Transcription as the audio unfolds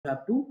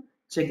have to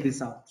check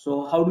this out.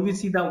 So how do we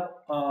see the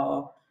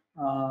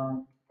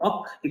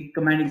awk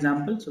command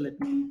example? So let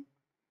me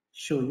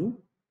show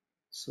you.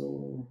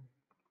 So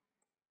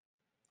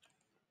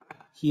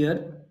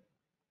here,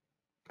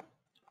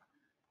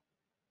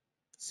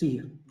 see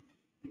here.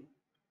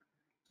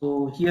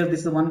 So here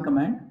this is one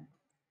command.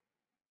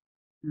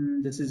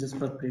 This is just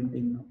for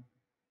printing now.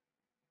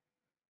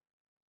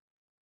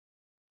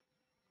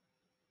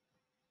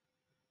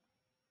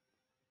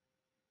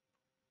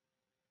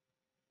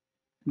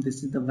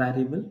 This is the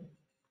variable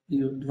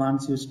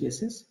advanced use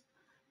cases.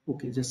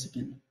 Okay, just a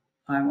second.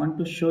 I want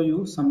to show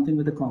you something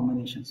with the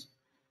combinations.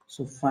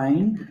 So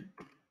find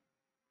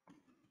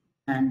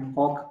and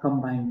awk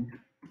combined.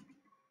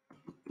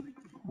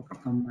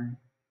 Awk combined.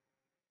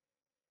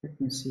 Let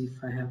me see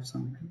if I have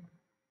something.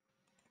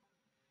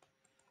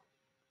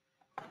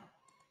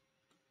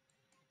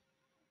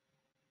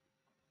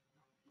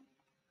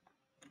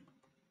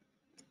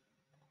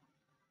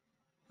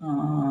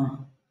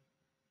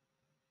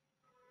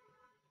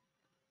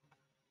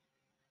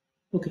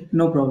 Okay,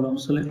 no problem.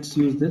 So let's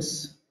use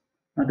this.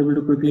 Not able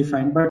to quickly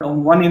find, but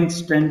on one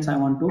instance I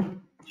want to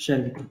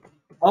share with you.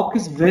 Awk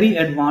is very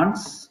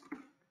advanced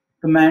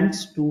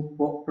commands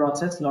to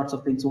process lots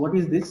of things. So what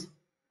is this?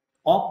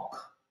 Awk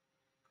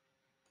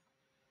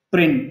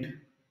print,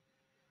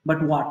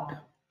 but what?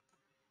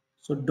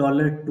 So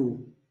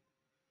 $2.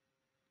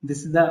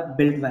 This is the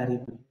built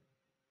variable.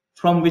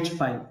 From which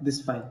file? This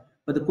file.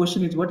 But the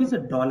question is, what is a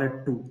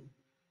 $2?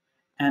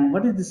 And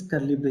what is this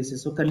curly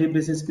braces? So curly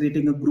braces is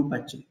creating a group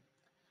actually.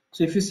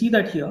 So if you see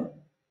that here,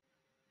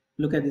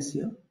 look at this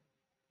here.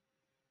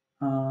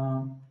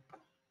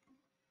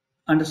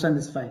 Understand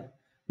this file.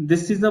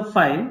 This is a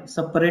file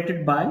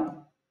separated by,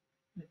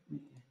 let me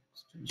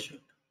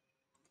screenshot.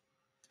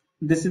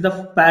 This is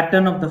the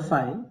pattern of the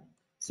file.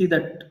 See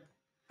that,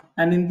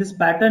 and in this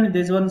pattern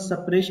there is one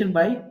separation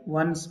by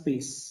one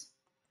space.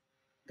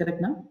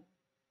 Correct now?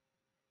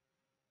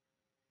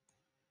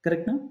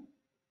 Correct now?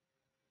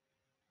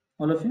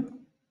 All of you?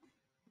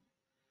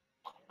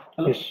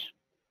 Hello? Yes.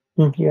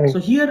 Yeah. So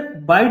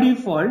here by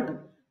default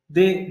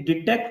they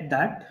detect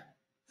that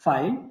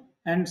file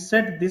and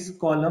set this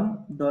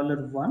column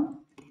 $1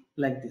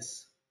 like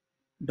this.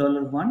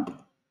 $1,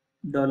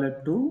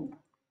 $2,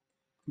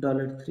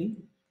 $3.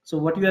 So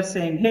what you are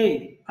saying,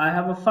 hey, I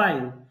have a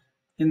file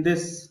in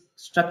this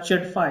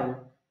structured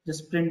file,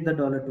 just print the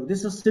 $2. This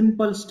is a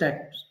simple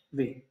stat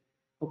way.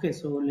 Okay,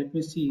 so let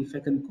me see if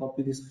I can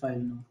copy this file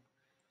now.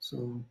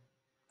 So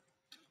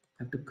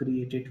I have to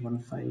create it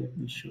one file. Let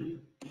me show you.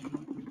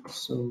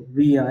 So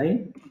vi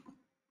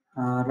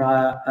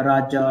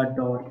raja.txt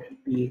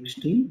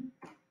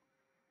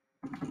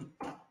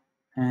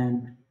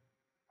and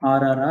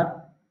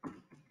rrr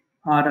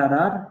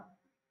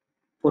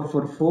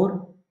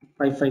 444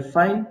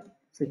 555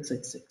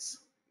 666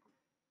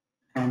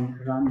 and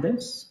run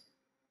this.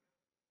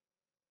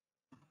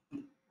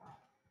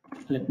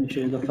 Let me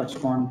show you the first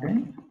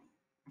content,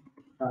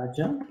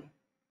 Raja,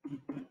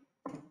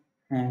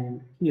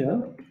 and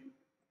here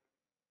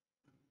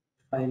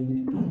file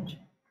name.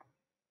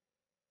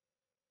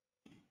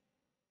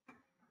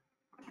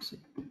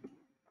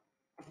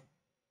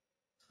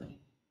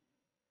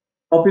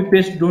 Copy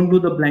paste, don't do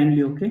the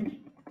blindly, okay?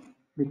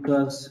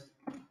 Because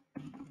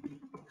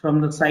from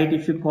the site,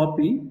 if you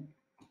copy,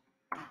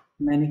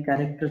 many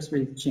characters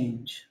will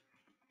change.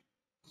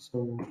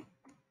 So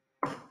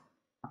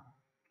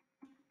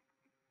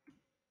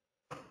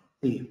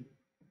see.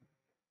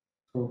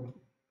 So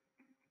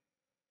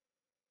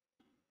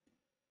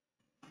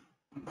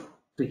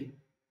see.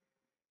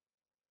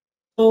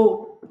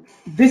 So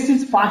this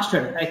is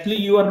faster. Actually,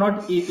 you are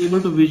not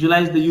able to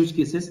visualize the use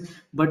cases,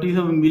 but you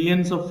have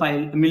millions of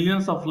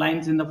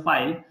lines in the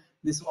file.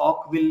 This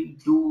awk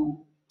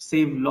will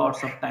save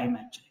lots of time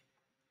actually.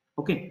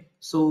 Okay,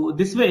 so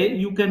this way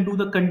you can do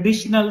the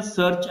conditional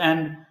search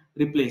and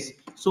replace.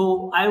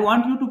 So I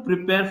want you to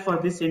prepare for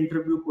this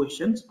interview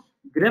questions: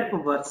 grep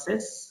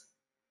versus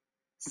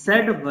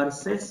sed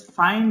versus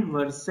find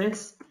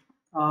versus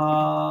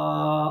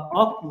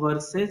awk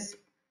versus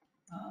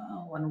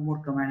one more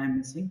command I'm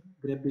missing.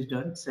 Grep is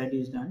done, sed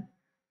is done,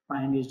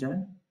 find is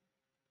done,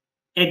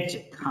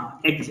 exec.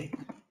 Exec.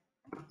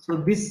 So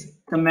this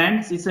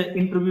commands is an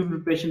interview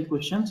preparation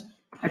questions.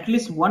 At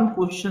least one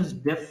questions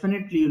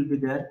definitely will be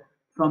there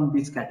from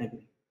this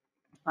category.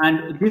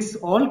 And this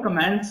all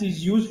commands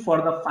is used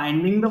for the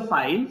finding the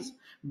files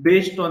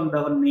based on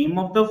the name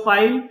of the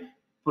file,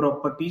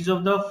 properties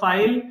of the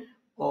file,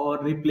 or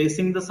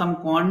replacing the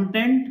some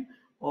content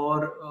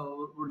or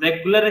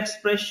regular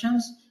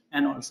expressions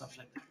and all stuff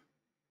like that.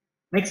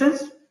 Make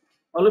sense,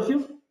 all of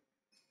you?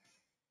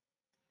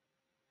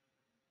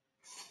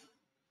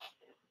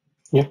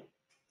 Yeah.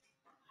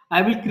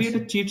 I will create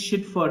a cheat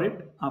sheet for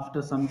it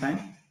after some time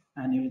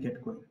and you will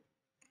get going.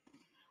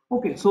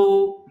 Okay,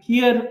 so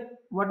here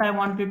what I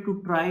wanted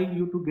to try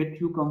you to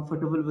get you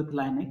comfortable with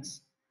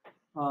Linux.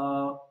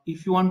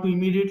 If you want to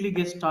immediately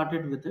get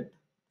started with it,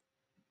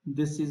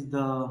 this is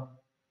the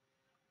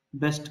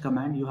best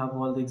command. You have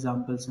all the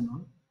examples and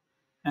all.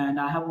 And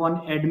I have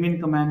one admin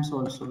commands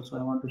also, so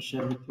I want to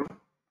share with you,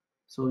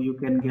 so you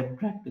can get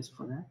practice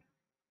for that.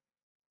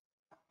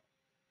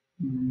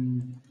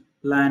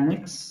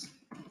 Linux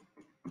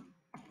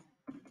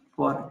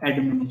for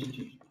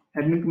administration.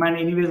 Admin command,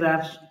 anyways, I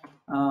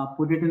have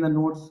put it in the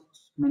notes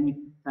many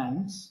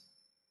times,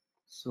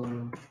 so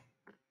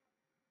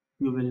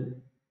you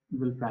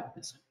will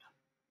practice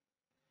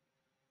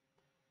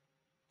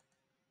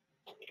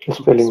it.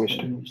 Spelling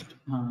mistake.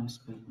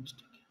 Spelling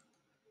mistake.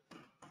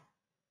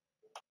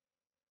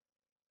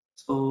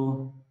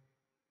 So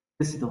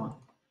this is the one.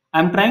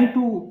 I'm trying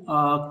to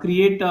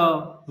create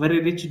a very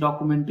rich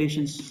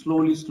documentation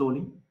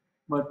slowly,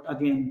 but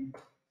again,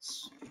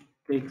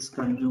 takes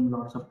consume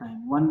lots of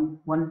time. One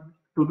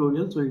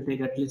tutorials will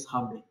take at least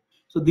half day.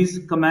 So these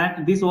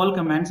all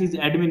commands is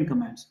admin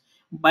commands.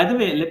 By the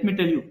way, let me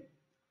tell you,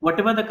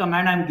 whatever the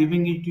command I'm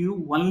giving it to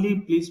you,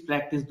 only please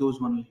practice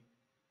those only.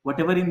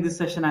 Whatever in this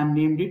session I'm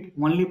named it,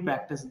 only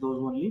practice those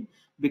only,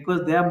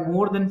 because there are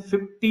more than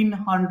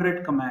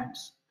 1500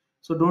 commands.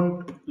 So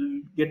don't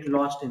get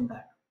lost in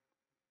that.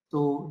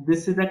 So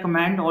this is the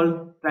command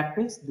all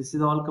practice. This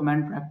is all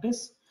command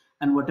practice,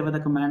 and whatever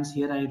the commands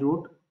here I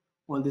wrote,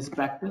 all this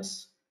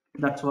practice,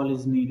 that's all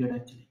is needed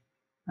actually.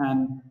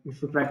 And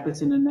if you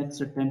practice in the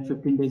next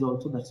 10-15 days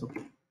also, that's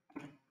okay.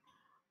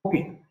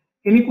 Okay.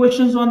 Any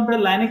questions on the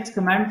Linux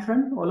command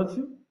front, all of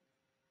you?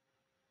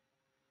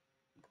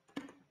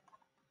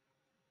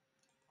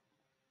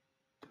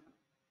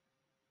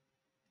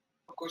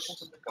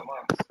 Questions on the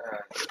commands.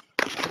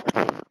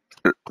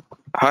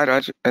 Hi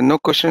Raj, no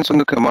questions on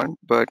the command,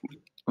 but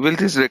will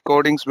these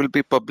recordings will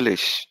be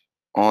published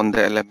on the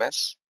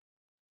LMS?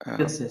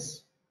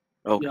 Yes.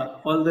 Okay. Yeah,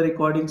 all the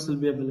recordings will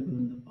be available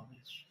in the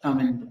publish. I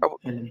mean the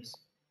LMS.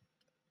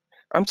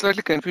 I'm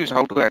slightly confused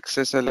how to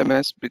access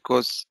LMS,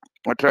 because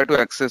I try to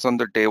access on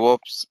the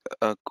DevOps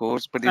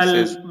course, but it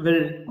says.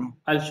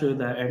 I'll show you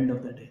the end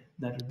of the day.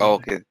 That will be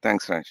Okay,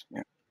 thanks Raj.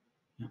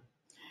 Yeah.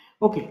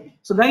 Okay,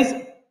 so guys,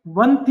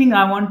 one thing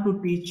I want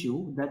to teach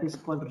you, that is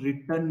called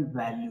return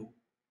value.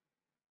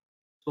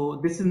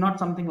 So this is not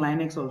something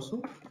Linux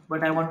also,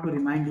 but I want to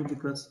remind you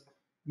because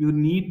you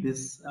need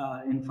this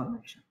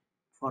information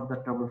for the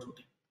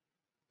troubleshooting.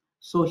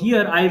 So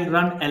here I'll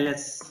run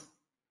ls,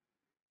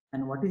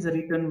 and what is the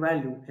return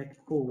value?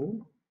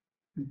 Echo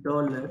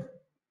 $0.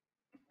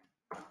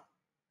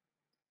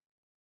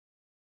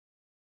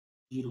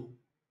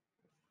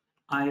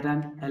 I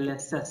run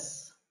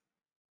lss,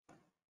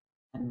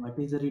 and what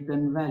is the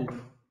return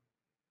value?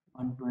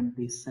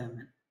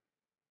 127.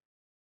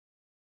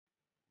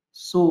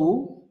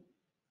 So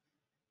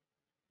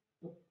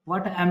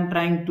what I'm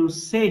trying to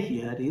say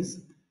here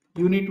is,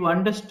 you need to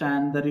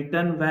understand the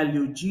return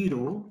value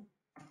 0,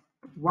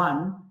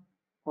 1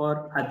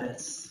 or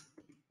others.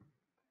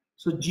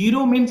 So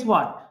 0 means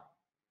what?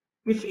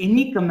 If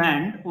any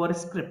command or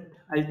script,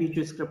 I'll teach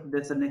you script,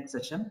 that's the next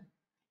session.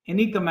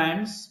 Any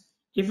commands,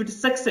 if it's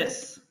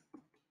success,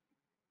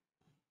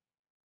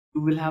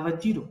 you will have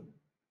a 0.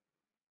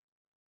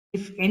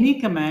 If any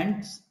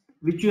commands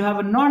which you have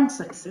a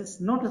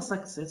non-success, not a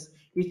success,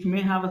 it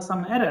may have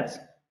some errors,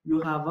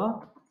 you have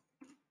a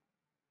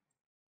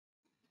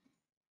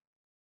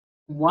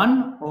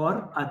 1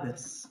 or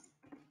others.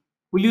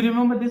 Will you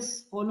remember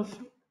this, all of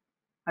you?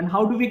 And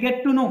how do we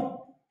get to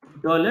know?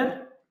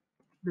 $,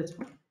 this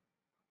one.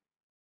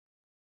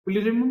 Will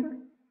you remember?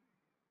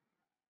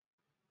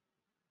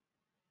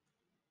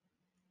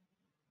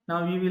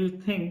 Now you will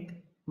think,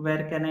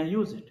 where can I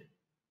use it?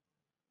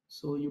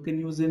 So you can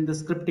use in the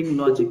scripting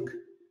logic.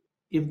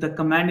 If the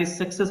command is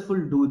successful,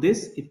 do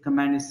this. If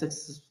command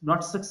is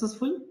not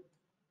successful,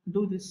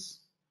 do this.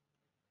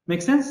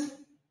 Make sense?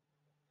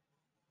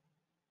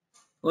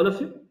 All of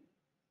you?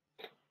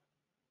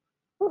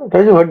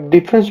 What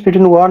difference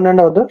between one and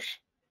others?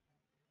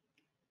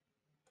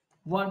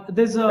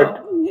 There's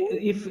a,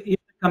 if the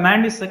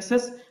command is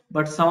success,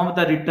 but some of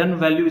the return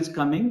value is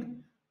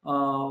coming,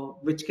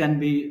 which can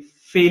be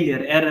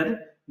failure, error,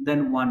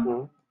 then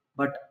 1.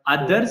 But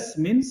others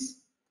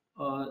means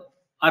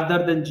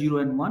other than 0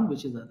 and 1,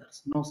 which is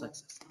others, no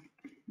success.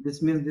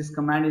 This means this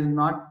command is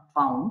not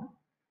found,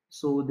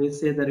 so they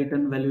say the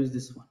return value is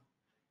this one.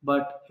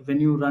 But when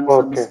you run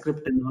some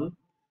script and all,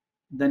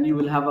 then you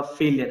will have a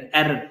failure,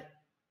 error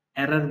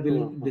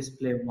will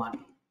display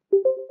 1.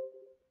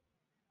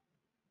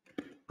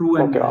 True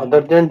and value.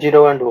 Other than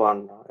 0 and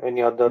 1,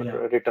 any other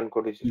return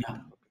code is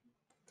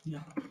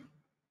yeah.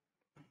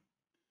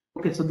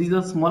 Okay, so these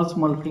are small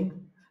things.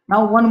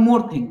 Now one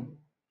more thing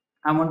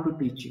I want to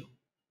teach you.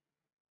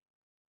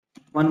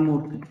 One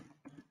more thing,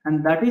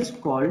 and that is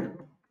called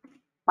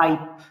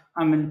pipe.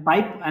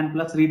 Pipe and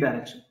plus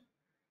redirection.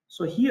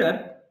 So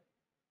here,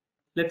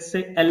 let's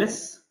say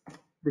ls,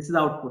 this is the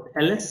output,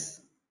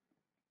 ls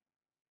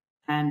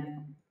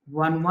and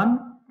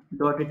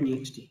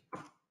 11.txt.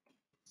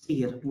 See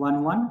here,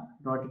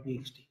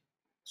 11.txt.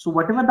 So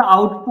whatever the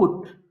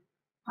output,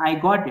 I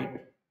got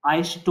it,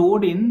 I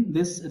stored in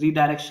this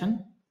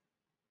redirection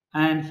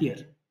and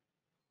here.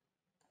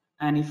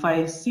 And if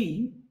I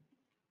see,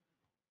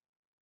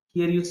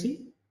 here you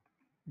see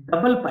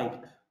double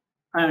pipe.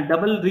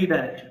 double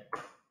redirection.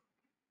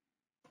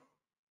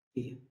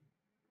 Here.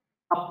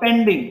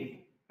 Appending.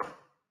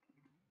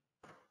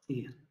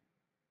 Here.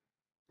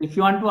 If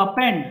you want to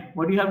append,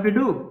 what do you have to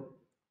do?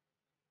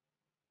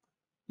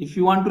 If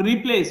you want to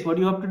replace, what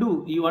do you have to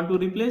do? You want to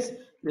replace?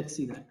 Let's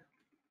see that.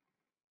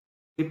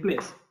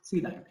 Replace. See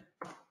that.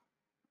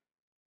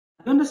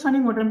 Are you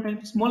understanding what I'm trying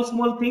to?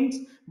 Small things,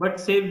 but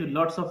save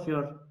lots of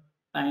your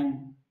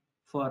time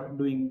for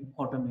doing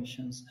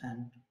automations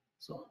and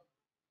so on.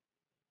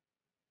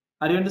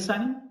 Are you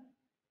understanding?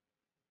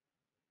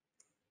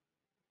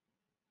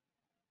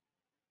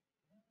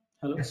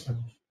 Hello? Yes, sir.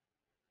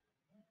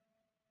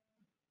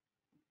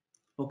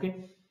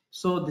 Okay.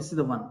 So this is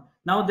the one.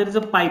 Now there is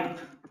a pipe.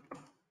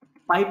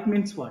 Pipe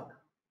means what?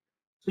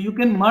 So you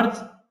can merge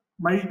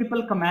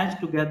multiple commands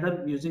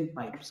together using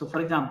pipe. So for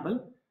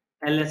example,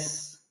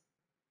 ls.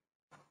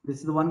 This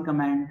is the one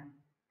command.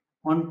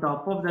 On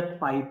top of that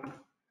pipe,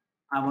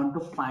 I want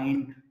to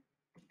find.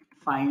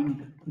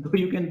 Though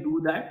you can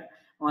do that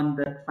on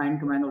the find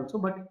command also,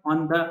 but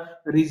on the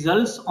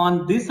results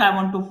on this, I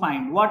want to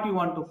find. What you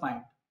want to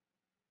find?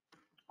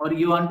 Or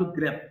you want to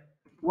grab.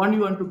 One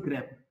you want to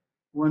grab.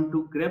 You want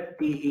to grab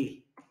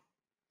AA.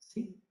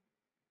 See?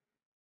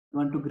 You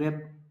want to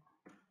grab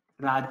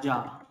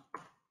Raja.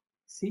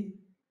 See?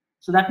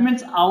 So that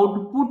means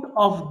output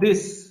of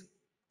this,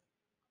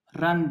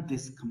 run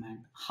this command.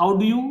 How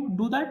do you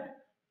do that?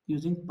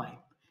 Using pipe.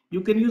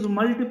 You can use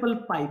multiple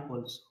pipe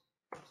also.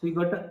 So you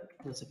got a,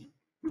 just a second.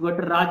 You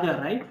got a Raja,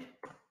 right?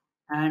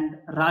 And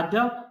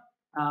Raja,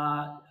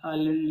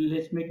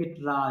 let's make it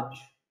Raj.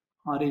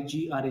 RAG,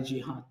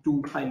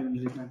 2 file will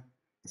return.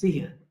 See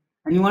here.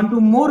 And you want to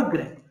more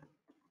grab.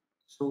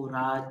 So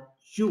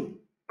Raju.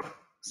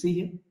 See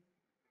here.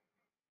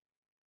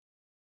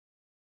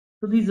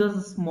 So these are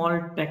the small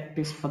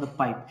tactics for the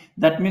pipe.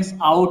 That means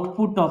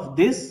output of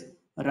this,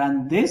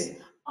 run this.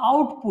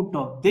 Output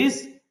of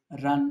this,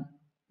 run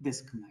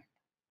this command.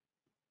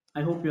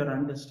 I hope you are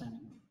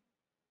understanding.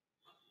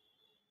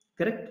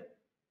 Correct?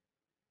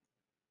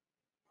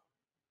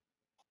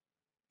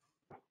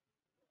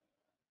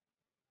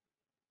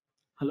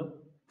 Hello?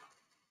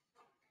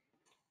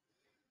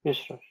 Yes,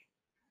 sir.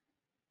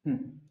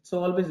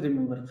 So always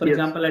remember. For Yes.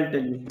 example, I'll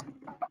tell you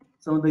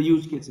some of the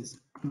use cases.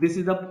 This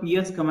is the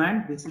ps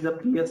command. This is the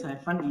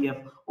ps-ef.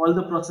 All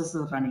the processes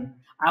are running.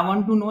 I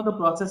want to know the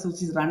process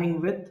which is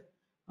running with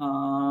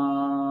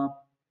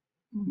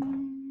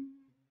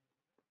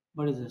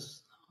what is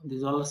this?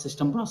 These are all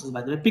system process,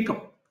 by the way.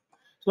 Pickup.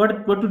 So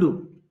what to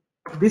do?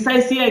 This I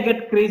see, I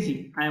get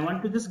crazy. I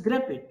want to just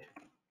grab it.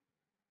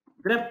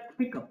 Grab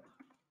pickup.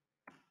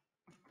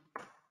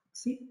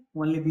 See,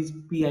 only these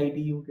PID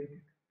you get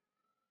it.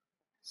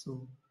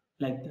 So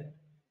like that.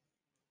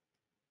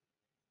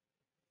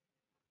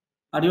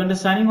 Are you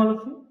understanding, all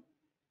of you?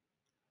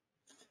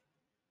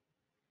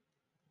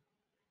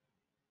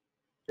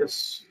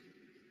 Yes.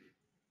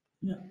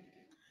 Yeah.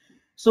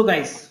 So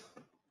guys,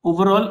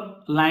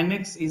 overall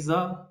Linux is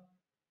a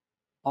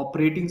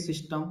operating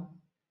system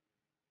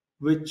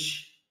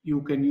which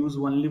you can use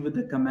only with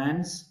the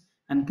commands,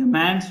 and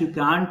commands you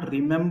can't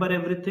remember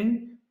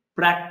everything.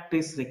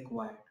 Practice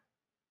required.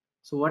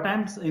 So what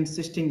I'm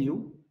insisting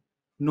you,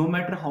 no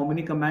matter how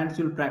many commands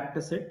you'll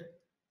practice it,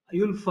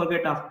 you'll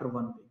forget after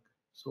 1 week.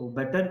 So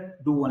better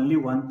do only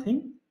one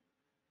thing,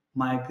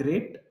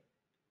 migrate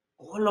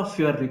all of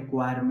your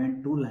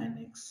requirement to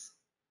Linux.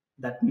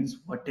 That means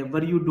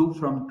whatever you do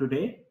from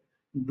today,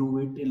 do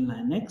it in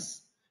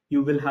Linux.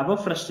 You will have a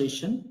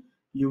frustration.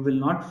 You will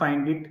not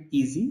find it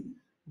easy,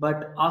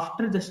 but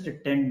after just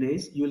 10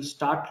 days, you will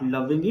start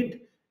loving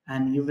it,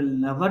 and you will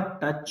never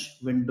touch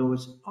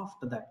Windows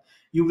after that.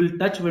 You will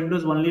touch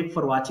Windows only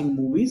for watching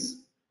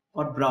movies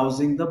or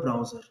browsing the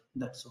browser.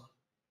 That's all.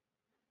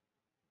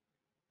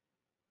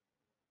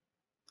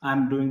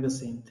 I'm doing the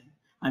same thing.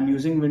 I'm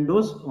using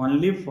Windows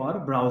only for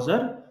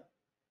browser,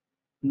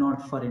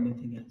 not for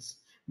anything else.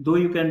 Though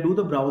you can do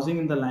the browsing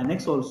in the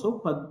Linux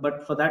also,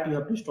 but for that you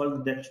have to install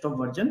the desktop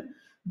version.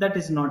 That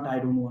is not, I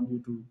don't want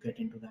you to get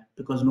into that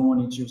because no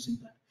one is using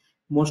that.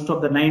 Most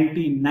of the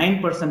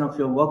 99% of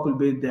your work will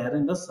be there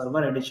in the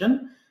server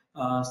edition,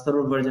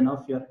 server version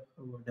of your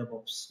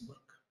DevOps work.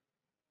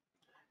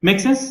 Make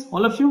sense,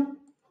 all of you?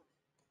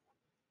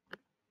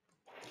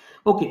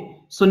 Okay,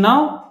 so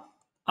now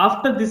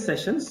after these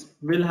sessions,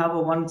 we'll have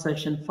one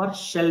session for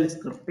shell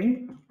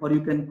scripting, or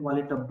you can call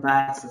it a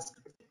batch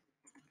scripting.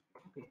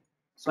 Okay,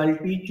 so I'll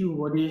teach you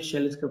what is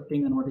shell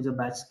scripting and what is a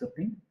batch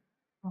scripting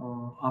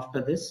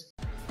after this.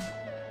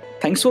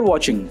 Thanks for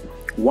watching.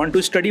 Want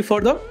to study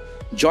further?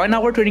 Join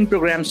our training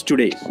programs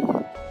today.